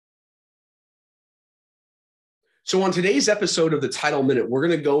So on today's episode of the Title Minute, we're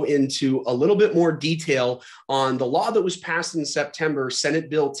going to go into a little bit more detail on the law that was passed in September, Senate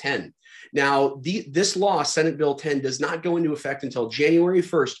Bill 10. Now, this law, Senate Bill 10, does not go into effect until January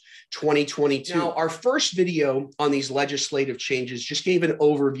 1st, 2022. Now, our first video on these legislative changes just gave an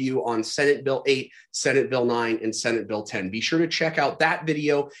overview on Senate Bill 8, Senate Bill 9, and Senate Bill 10. Be sure to check out that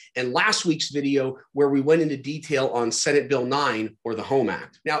video and last week's video where we went into detail on Senate Bill 9, or the Home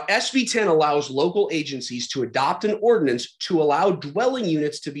Act. Now, SB 10 allows local agencies to adopt an ordinance to allow dwelling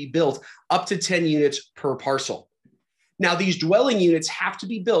units to be built up to 10 units per parcel. Now, these dwelling units have to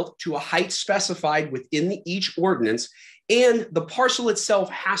be built to a height specified within each ordinance, and the parcel itself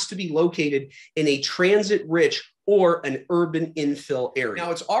has to be located in a transit-rich or an urban infill area.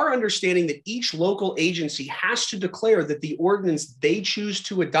 Now, it's our understanding that each local agency has to declare that the ordinance they choose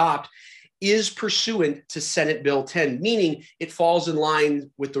to adopt is pursuant to Senate Bill 10, meaning it falls in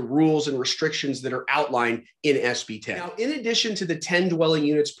line with the rules and restrictions that are outlined in SB 10. Now, in addition to the 10 dwelling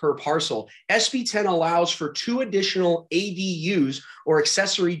units per parcel, SB 10 allows for 2 additional ADUs, or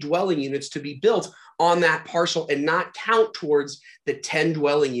accessory dwelling units, to be built on that parcel and not count towards the 10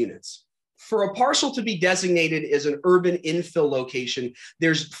 dwelling units. For a parcel to be designated as an urban infill location,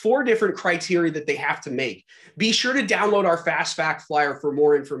 there's 4 different criteria that they have to make. Be sure to download our Fast Fact Flyer for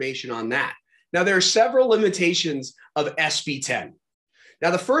more information on that. Now, there are several limitations of SB 10.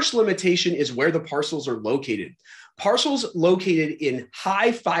 Now, the first limitation is where the parcels are located. Parcels located in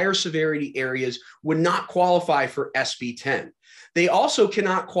high fire severity areas would not qualify for SB 10. They also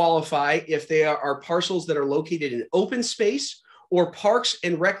cannot qualify if they are parcels that are located in open space or parks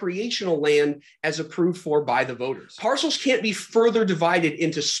and recreational land as approved for by the voters. Parcels can't be further divided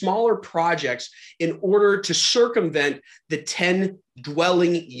into smaller projects in order to circumvent the 10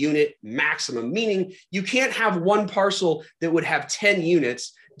 dwelling unit maximum, meaning you can't have one parcel that would have 10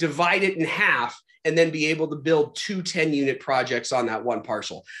 units, divide it in half, and then be able to build 2 10-unit projects on that one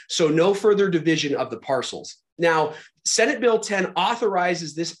parcel. So no further division of the parcels. Now, Senate Bill 10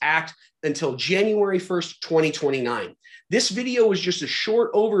 authorizes this act until January 1st, 2029. This video is just a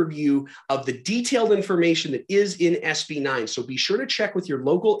short overview of the detailed information that is in SB 9. So be sure to check with your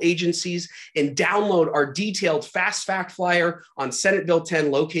local agencies and download our detailed Fast Fact Flyer on Senate Bill 10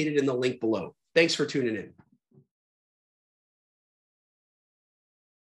 located in the link below. Thanks for tuning in.